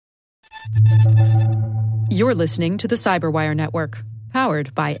You're listening to the Cyberwire Network,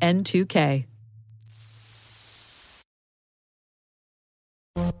 powered by N2K.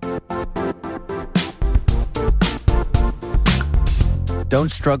 Don't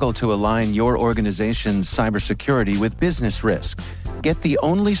struggle to align your organization's cybersecurity with business risk. Get the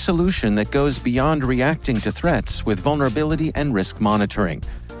only solution that goes beyond reacting to threats with vulnerability and risk monitoring.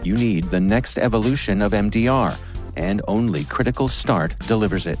 You need the next evolution of MDR, and only Critical Start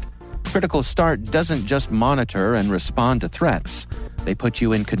delivers it. Critical Start doesn't just monitor and respond to threats. They put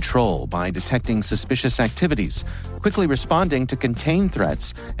you in control by detecting suspicious activities, quickly responding to contain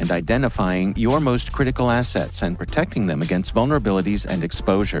threats, and identifying your most critical assets and protecting them against vulnerabilities and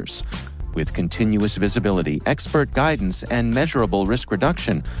exposures. With continuous visibility, expert guidance, and measurable risk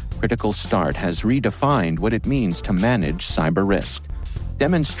reduction, Critical Start has redefined what it means to manage cyber risk.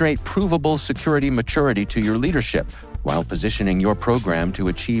 Demonstrate provable security maturity to your leadership while positioning your program to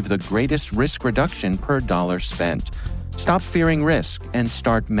achieve the greatest risk reduction per dollar spent. Stop fearing risk and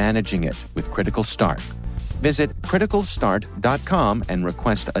start managing it with Critical Start. Visit criticalstart.com and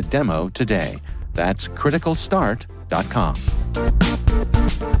request a demo today. That's criticalstart.com.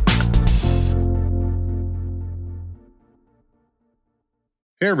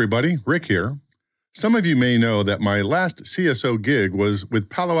 Hey everybody, Rick here. Some of you may know that my last CSO gig was with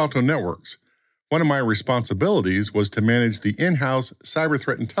Palo Alto Networks. One of my responsibilities was to manage the in-house cyber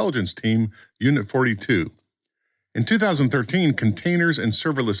threat intelligence team, Unit 42. In 2013, containers and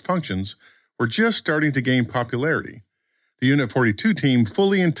serverless functions were just starting to gain popularity. The Unit 42 team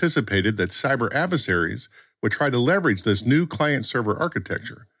fully anticipated that cyber adversaries would try to leverage this new client-server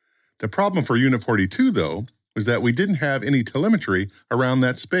architecture. The problem for Unit 42, though, was that we didn't have any telemetry around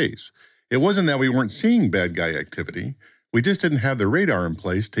that space. It wasn't that we weren't seeing bad guy activity, we just didn't have the radar in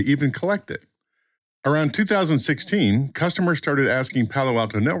place to even collect it. Around 2016, customers started asking Palo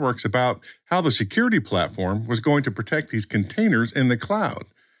Alto Networks about how the security platform was going to protect these containers in the cloud.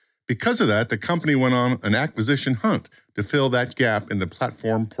 Because of that, the company went on an acquisition hunt to fill that gap in the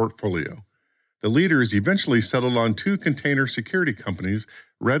platform portfolio. The leaders eventually settled on two container security companies,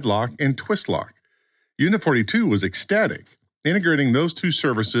 Redlock and Twistlock. Unit 42 was ecstatic. Integrating those two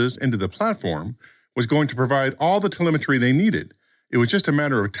services into the platform was going to provide all the telemetry they needed. It was just a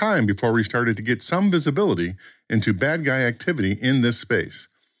matter of time before we started to get some visibility into bad guy activity in this space.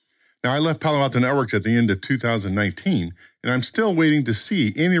 Now, I left Palo Alto Networks at the end of 2019, and I'm still waiting to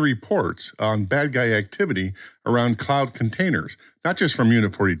see any reports on bad guy activity around cloud containers, not just from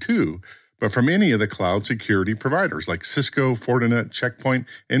Unit 42, but from any of the cloud security providers like Cisco, Fortinet, Checkpoint,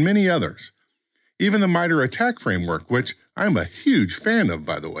 and many others. Even the MITRE ATT&CK framework, which I'm a huge fan of,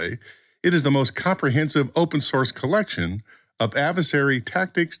 by the way, it is the most comprehensive open source collection of adversary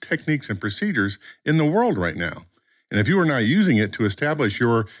tactics, techniques, and procedures in the world right now. And if you are not using it to establish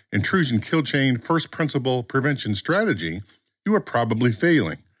your intrusion kill chain first principle prevention strategy, you are probably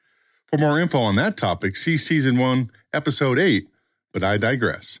failing. For more info on that topic, see Season 1, Episode 8, but I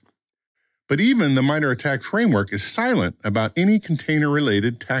digress. But even the MITRE ATT&CK framework is silent about any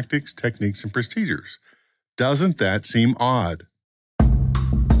container-related tactics, techniques, and procedures. Doesn't that seem odd?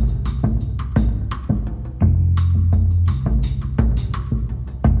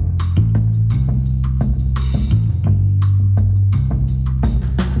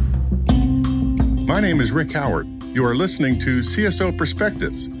 My name is Rick Howard. You are listening to CSO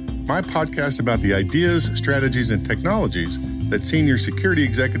Perspectives, my podcast about the ideas, strategies, and technologies that senior security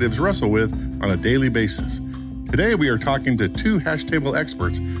executives wrestle with on a daily basis. Today, we are talking to two Hashtable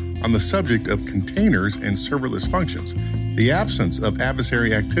experts on the subject of containers and serverless functions, the absence of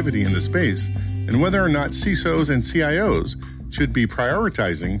adversary activity in the space, and whether or not CISOs and CIOs should be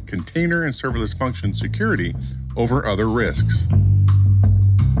prioritizing container and serverless function security over other risks.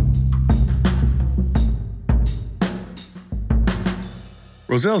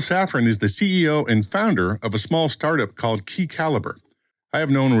 Roselle Safran is the CEO and founder of a small startup called KeyCaliber. I have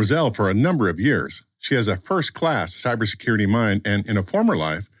known Roselle for a number of years. She has a first-class cybersecurity mind and, in a former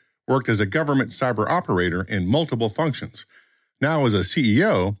life, worked as a government cyber operator in multiple functions. Now, as a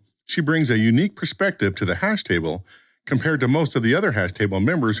CEO, she brings a unique perspective to the Hashtable compared to most of the other Hashtable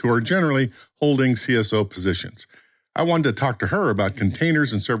members who are generally holding CSO positions. I wanted to talk to her about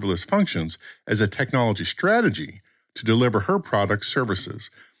containers and serverless functions as a technology strategy to deliver her product services.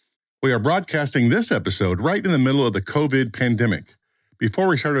 We are broadcasting this episode right in the middle of the COVID pandemic. Before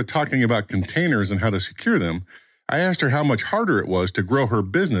we started talking about containers and how to secure them, I asked her how much harder it was to grow her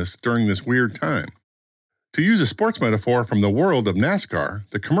business during this weird time. To use a sports metaphor from the world of NASCAR,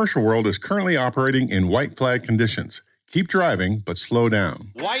 the commercial world is currently operating in white flag conditions. Keep driving, but slow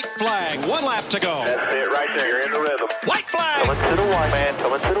down. White flag, 1 lap to go. That's it right there. You're in the rhythm. White flag. Coming to the white, man.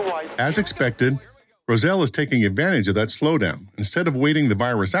 Coming to the white. As expected, Roselle is taking advantage of that slowdown. Instead of waiting the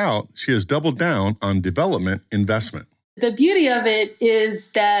virus out, she has doubled down on development investment. The beauty of it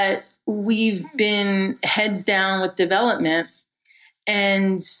is that we've been heads down with development,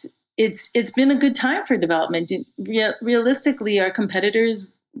 and it's been a good time for development. Realistically, our competitors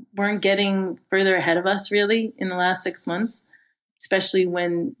weren't getting further ahead of us really in the last 6 months, especially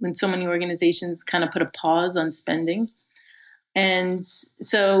when so many organizations kind of put a pause on spending. And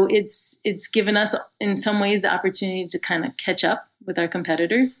so it's given us in some ways the opportunity to kind of catch up with our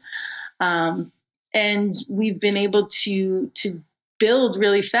competitors. And we've been able to build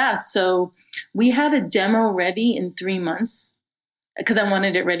really fast. So we had a demo ready in 3 months because I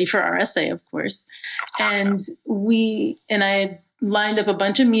wanted it ready for RSA, of course. And I lined up a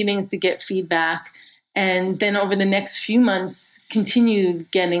bunch of meetings to get feedback. And then over the next few months, continued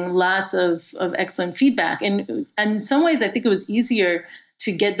getting lots of excellent feedback. And in some ways, I think it was easier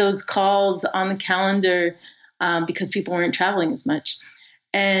to get those calls on the calendar because people weren't traveling as much.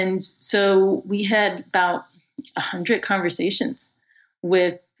 And so we had about 100 conversations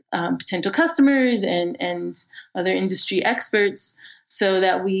with potential customers and other industry experts so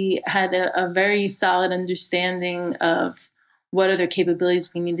that we had a very solid understanding of what other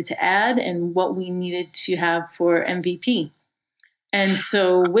capabilities we needed to add and what we needed to have for MVP. And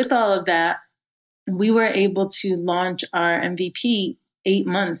so with all of that, we were able to launch our MVP 8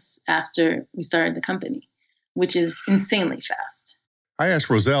 months after we started the company, which is insanely fast. I asked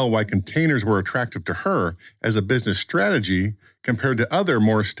Roselle why containers were attractive to her as a business strategy compared to other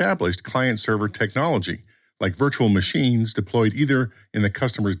more established client-server technology, like virtual machines deployed either in the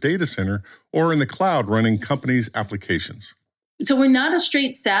customer's data center or in the cloud running companies' applications. So we're not a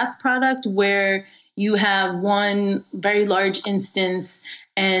straight SaaS product where you have one very large instance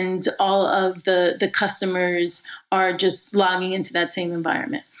and all of the customers are just logging into that same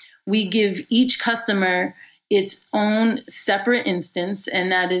environment. We give each customer its own separate instance,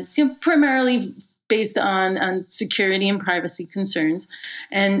 and that is primarily based on security and privacy concerns.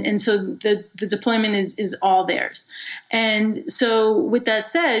 And so the deployment is all theirs. And so with that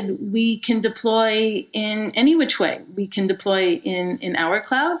said, we can deploy in any which way. We can deploy in our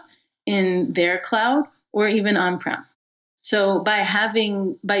cloud, in their cloud, or even on-prem. So by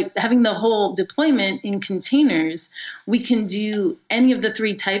having the whole deployment in containers, we can do any of the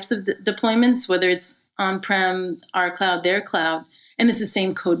 3 types of deployments, whether it's on-prem, our cloud, their cloud, and it's the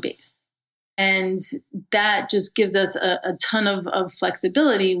same code base. And that just gives us a ton of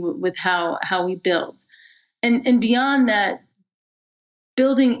flexibility with how we build. And beyond that,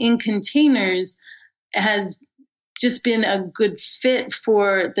 building in containers has just been a good fit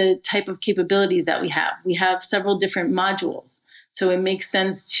for the type of capabilities that we have. We have several different modules. So it makes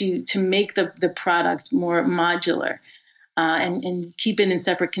sense to make the product more modular. And keep it in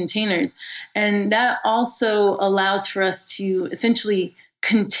separate containers. And that also allows for us to essentially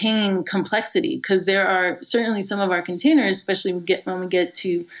contain complexity, because there are certainly some of our containers, especially when we get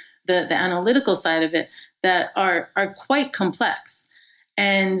to the analytical side of it, that are quite complex.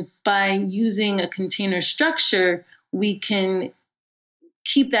 And by using a container structure, we can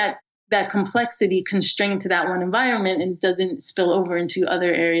keep that complexity constrained to that one environment and doesn't spill over into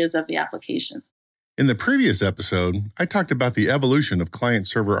other areas of the application. In the previous episode, I talked about the evolution of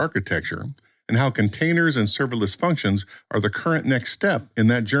client-server architecture and how containers and serverless functions are the current next step in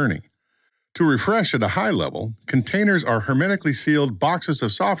that journey. To refresh at a high level, containers are hermetically sealed boxes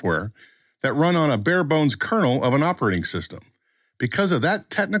of software that run on a bare-bones kernel of an operating system. Because of that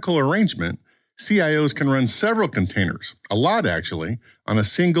technical arrangement, CIOs can run several containers, a lot actually, on a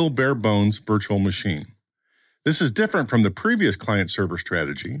single bare-bones virtual machine. This is different from the previous client-server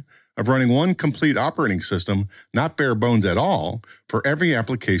strategy of running one complete operating system, not bare bones at all, for every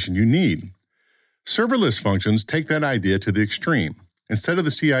application you need. Serverless functions take that idea to the extreme. Instead of the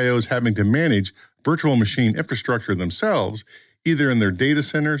CIOs having to manage virtual machine infrastructure themselves, either in their data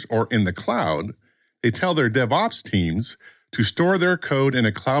centers or in the cloud, they tell their DevOps teams to store their code in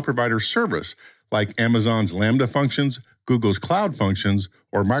a cloud provider service like Amazon's Lambda functions, Google's Cloud Functions,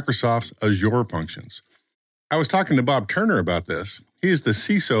 or Microsoft's Azure Functions. I was talking to Bob Turner about this. He is the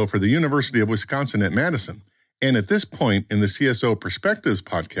CISO for the University of Wisconsin at Madison, and at this point in the CSO Perspectives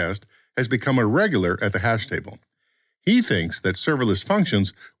podcast has become a regular at the hash table. He thinks that serverless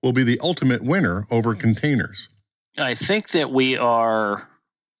functions will be the ultimate winner over containers. I think that we are,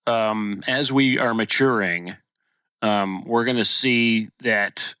 as we are maturing, we're going to see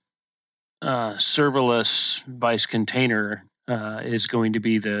that serverless vice container is going to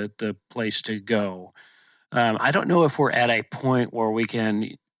be the place to go. I don't know if we're at a point where we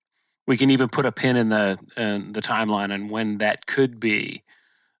can even put a pin in the timeline and when that could be.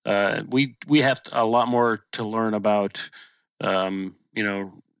 We have a lot more to learn about,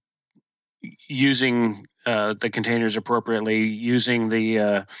 using the containers appropriately, using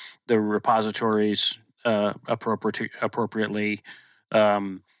the repositories appropriately,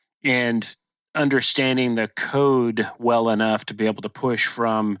 and understanding the code well enough to be able to push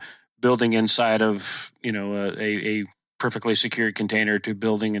from building inside of a perfectly secured container to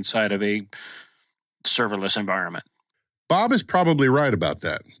building inside of a serverless environment. Bob is probably right about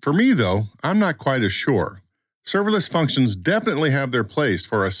that. For me, though, I'm not quite as sure. Serverless functions definitely have their place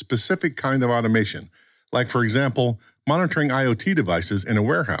for a specific kind of automation, like, for example, monitoring IoT devices in a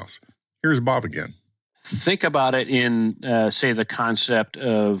warehouse. Here's Bob again. Think about it in, say, the concept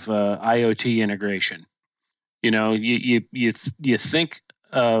of IoT integration. You think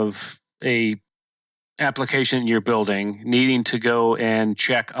of a application you're building needing to go and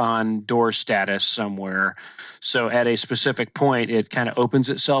check on door status somewhere. So at a specific point, it kind of opens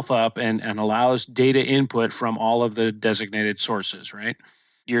itself up and allows data input from all of the designated sources, right?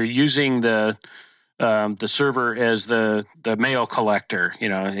 You're using the server as the mail collector.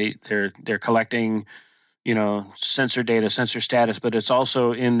 They're collecting, sensor data, sensor status, but it's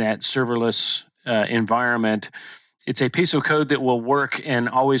also in that serverless environment. It's a piece of code that will work and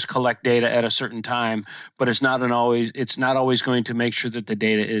always collect data at a certain time, but it's not always going to make sure that the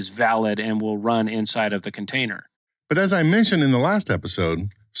data is valid and will run inside of the container. But as I mentioned in the last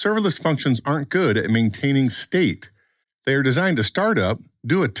episode, serverless functions aren't good at maintaining state. They are designed to start up,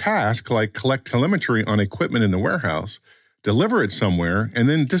 do a task like collect telemetry on equipment in the warehouse, deliver it somewhere, and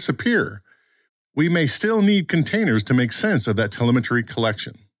then disappear. We may still need containers to make sense of that telemetry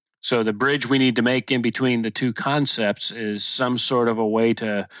collection. So the bridge we need to make in between the two concepts is some sort of a way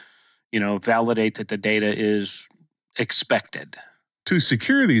to, validate that the data is expected. To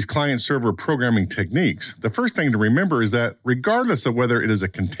secure these client-server programming techniques, the first thing to remember is that regardless of whether it is a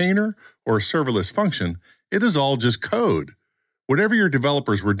container or a serverless function, it is all just code. Whatever your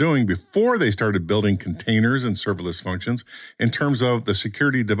developers were doing before they started building containers and serverless functions in terms of the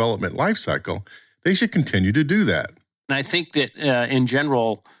security development lifecycle, they should continue to do that. And I think that in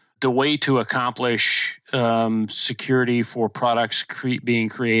general, the way to accomplish security for products being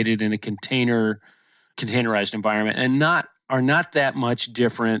created in a containerized environment are not that much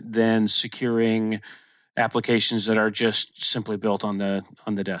different than securing applications that are just simply built on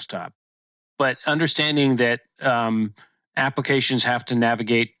the desktop. But understanding that applications have to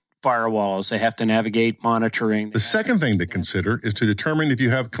navigate firewalls, they have to navigate monitoring. The second thing to consider is to determine if you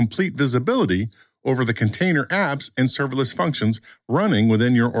have complete visibility over the container apps and serverless functions running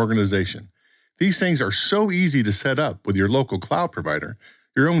within your organization. These things are so easy to set up with your local cloud provider.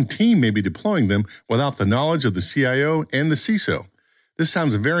 Your own team may be deploying them without the knowledge of the CIO and the CISO. This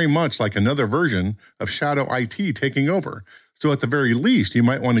sounds very much like another version of shadow IT taking over. So at the very least, you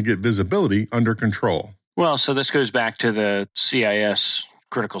might want to get visibility under control. Well, so this goes back to the CIS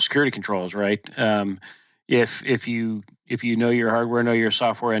critical security controls, right? If you know your hardware, know your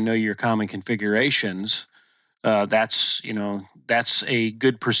software, and know your common configurations, that's a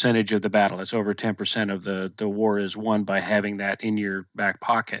good percentage of the battle. It's over 10% of the war is won by having that in your back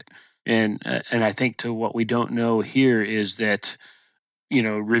pocket. And I think to what we don't know here is that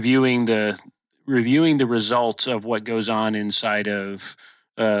reviewing the results of what goes on inside of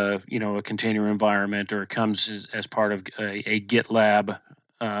a container environment, or it comes as part of a GitLab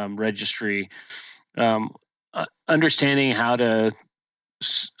registry. Understanding how to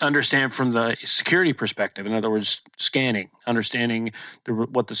understand from the security perspective, in other words, scanning, understanding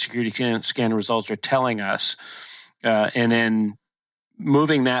what the security scan results are telling us, and then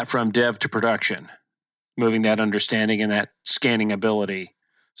moving that from dev to production, moving that understanding and that scanning ability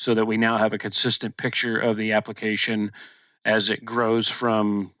so that we now have a consistent picture of the application as it grows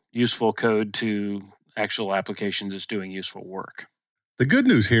from useful code to actual applications that's doing useful work. The good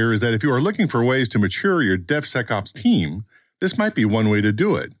news here is that if you are looking for ways to mature your DevSecOps team, this might be one way to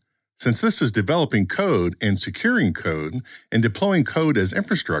do it. Since this is developing code and securing code and deploying code as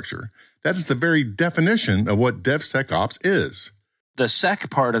infrastructure, that is the very definition of what DevSecOps is. The sec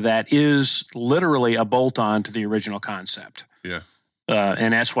part of that is literally a bolt-on to the original concept. Yeah.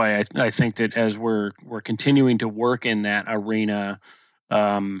 And that's why I think that as we're continuing to work in that arena,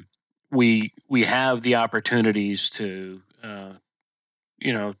 we have the opportunities to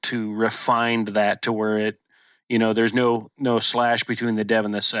refine that to where it, there's no slash between the dev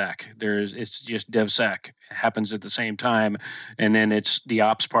and the sec. It's just DevSec. It happens at the same time, and then it's the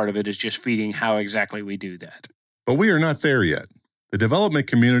ops part of it is just feeding how exactly we do that. But we are not there yet. The development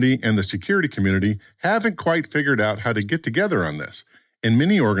community and the security community haven't quite figured out how to get together on this. In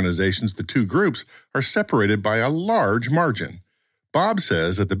many organizations, the two groups are separated by a large margin. Bob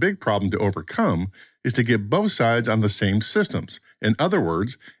says that the big problem to overcome is to get both sides on the same systems. In other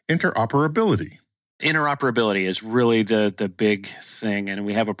words, interoperability. Interoperability is really the big thing, and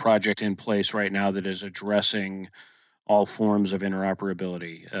we have a project in place right now that is addressing all forms of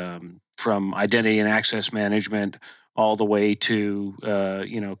interoperability, from identity and access management all the way to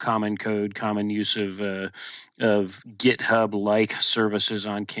common code, common use of GitHub-like services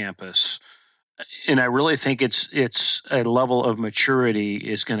on campus. And I really think it's a level of maturity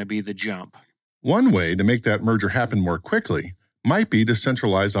is going to be the jump. One way to make that merger happen more quickly might be to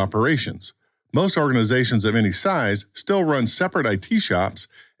centralize operations. Most organizations of any size still run separate IT shops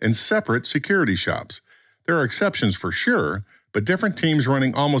and separate security shops. There are exceptions for sure, but different teams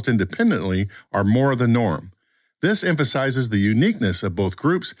running almost independently are more the norm. This emphasizes the uniqueness of both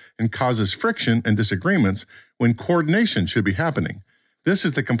groups and causes friction and disagreements when coordination should be happening. This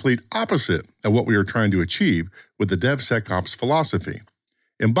is the complete opposite of what we are trying to achieve with the DevSecOps philosophy.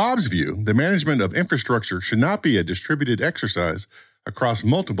 In Bob's view, the management of infrastructure should not be a distributed exercise across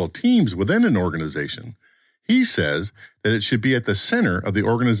multiple teams within an organization. He says that it should be at the center of the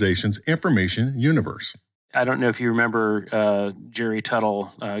organization's information universe. I don't know if you remember Jerry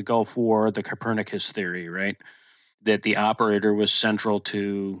Tuttle, Gulf War, the Copernicus theory, right? That the operator was central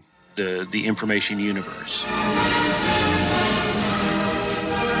to the information universe.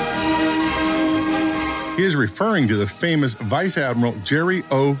 He is referring to the famous Vice Admiral Jerry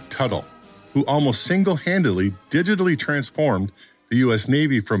O. Tuttle, who almost single-handedly digitally transformed the U.S.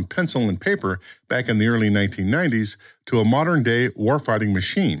 Navy from pencil and paper back in the early 1990s to a modern-day warfighting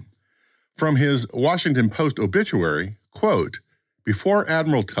machine. From his Washington Post obituary, quote, "Before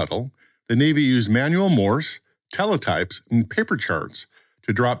Admiral Tuttle, the Navy used manual Morse, teletypes, and paper charts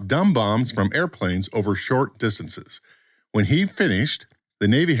to drop dumb bombs from airplanes over short distances. When he finished, the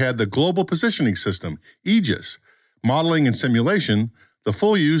Navy had the Global Positioning System, Aegis, modeling and simulation, the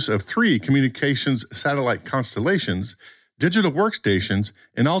full use of 3 communications satellite constellations, digital workstations,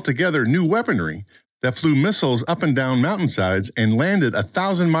 and altogether new weaponry that flew missiles up and down mountainsides and landed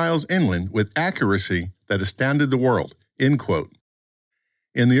 1,000 miles inland with accuracy that astounded the world," end quote.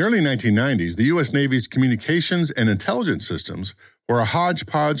 In the early 1990s, the U.S. Navy's communications and intelligence systems were a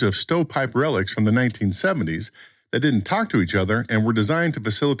hodgepodge of stovepipe relics from the 1970s that didn't talk to each other and were designed to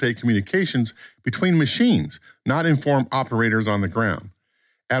facilitate communications between machines, not inform operators on the ground.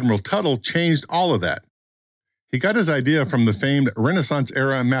 Admiral Tuttle changed all of that. He got his idea from the famed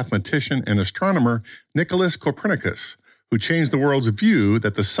Renaissance-era mathematician and astronomer Nicholas Copernicus, who changed the world's view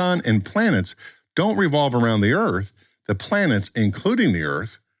that the sun and planets don't revolve around the Earth. The planets, including the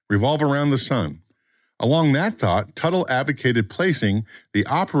Earth, revolve around the sun. Along that thought, Tuttle advocated placing the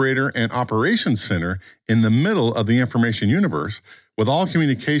operator and operations center in the middle of the information universe, with all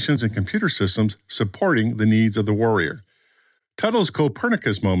communications and computer systems supporting the needs of the warrior. Tuttle's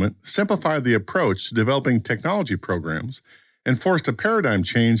Copernicus moment simplified the approach to developing technology programs and forced a paradigm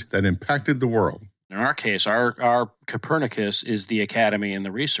change that impacted the world. In our case, our Copernicus is the academy and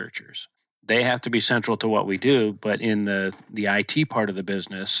the researchers. They have to be central to what we do, but in the IT part of the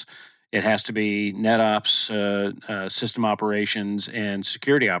business, it has to be NetOps, system operations, and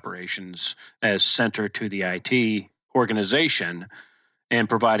security operations as center to the IT organization and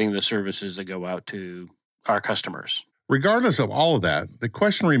providing the services that go out to our customers. Regardless of all of that, the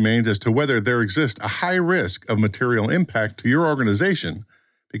question remains as to whether there exists a high risk of material impact to your organization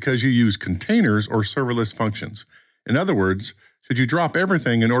because you use containers or serverless functions. In other words, should you drop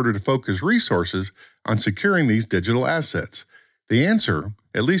everything in order to focus resources on securing these digital assets? The answer,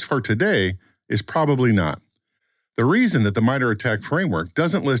 at least for today, is probably not. The reason that the MITRE ATT&CK framework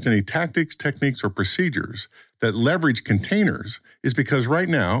doesn't list any tactics, techniques, or procedures that leverage containers is because right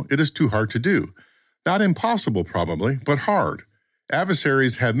now it is too hard to do. Not impossible, probably, but hard.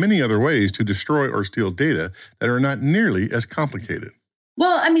 Adversaries have many other ways to destroy or steal data that are not nearly as complicated.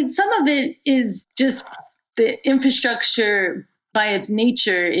 Well, I mean, some of it is just the infrastructure by its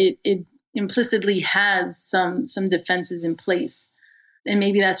nature. It implicitly has some defenses in place. And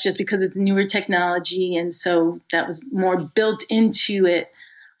maybe that's just because it's newer technology. And so that was more built into it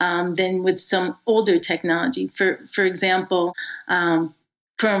than with some older technology. For example,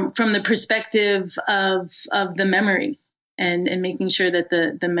 from the perspective of the memory and making sure that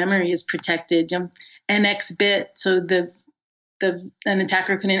the memory is protected. NX bit, so an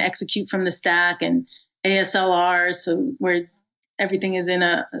attacker couldn't execute from the stack, and ASLR, so where everything is in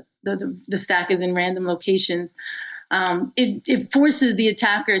the stack is in random locations. It forces the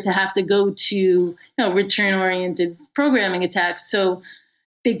attacker to have to go to return-oriented programming attacks. So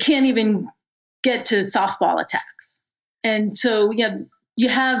they can't even get to softball attacks. And so, you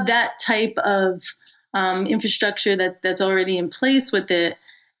have that type of infrastructure that's already in place with it.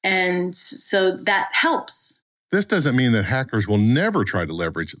 And so that helps. This doesn't mean that hackers will never try to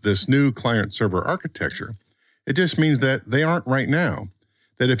leverage this new client-server architecture. It just means that they aren't right now.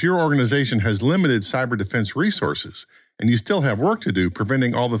 That if your organization has limited cyber defense resources and you still have work to do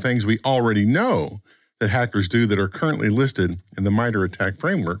preventing all the things we already know that hackers do that are currently listed in the MITRE ATT&CK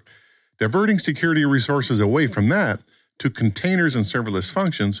framework, diverting security resources away from that to containers and serverless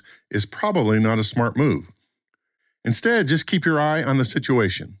functions is probably not a smart move. Instead, just keep your eye on the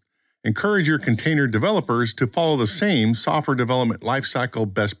situation. Encourage your container developers to follow the same software development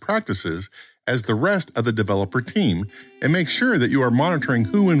lifecycle best practices as the rest of the developer team, and make sure that you are monitoring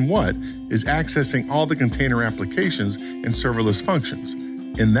who and what is accessing all the container applications and serverless functions.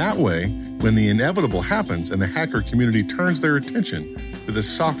 In that way, when the inevitable happens and the hacker community turns their attention to the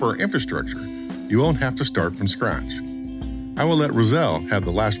software infrastructure, you won't have to start from scratch. I will let Roselle have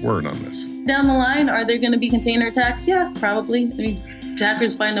the last word on this. Down the line, are there going to be container attacks? Yeah, probably. I mean,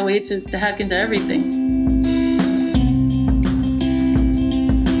 hackers find a way to hack into everything.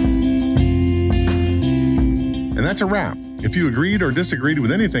 And that's a wrap. If you agreed or disagreed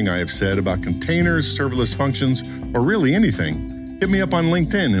with anything I have said about containers, serverless functions, or really anything, hit me up on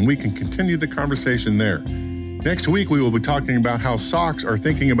LinkedIn and we can continue the conversation there. Next week, we will be talking about how SOCs are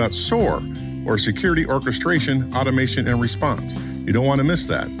thinking about SOAR, or Security Orchestration, Automation, and Response. You don't want to miss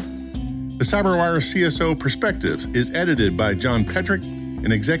that. The CyberWire CSO Perspectives is edited by John Petrick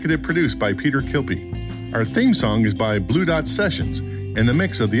and executive produced by Peter Kilpie. Our theme song is by Blue Dot Sessions, and the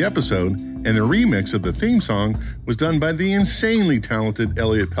mix of the episode and the remix of the theme song was done by the insanely talented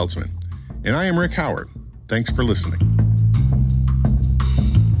Elliot Peltzman. And I am Rick Howard. Thanks for listening.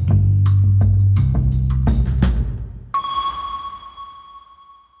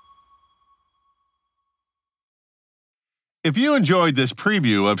 If you enjoyed this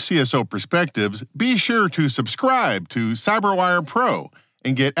preview of CSO Perspectives, be sure to subscribe to CyberWire Pro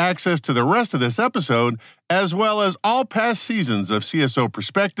and get access to the rest of this episode, as well as all past seasons of CSO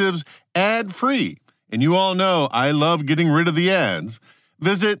Perspectives ad-free. And you all know I love getting rid of the ads.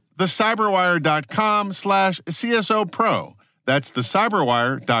 Visit thecyberwire.com/CSO Pro. That's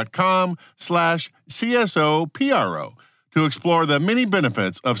thecyberwire.com/CSO PRO to explore the many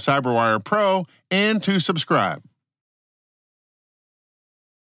benefits of CyberWire Pro and to subscribe.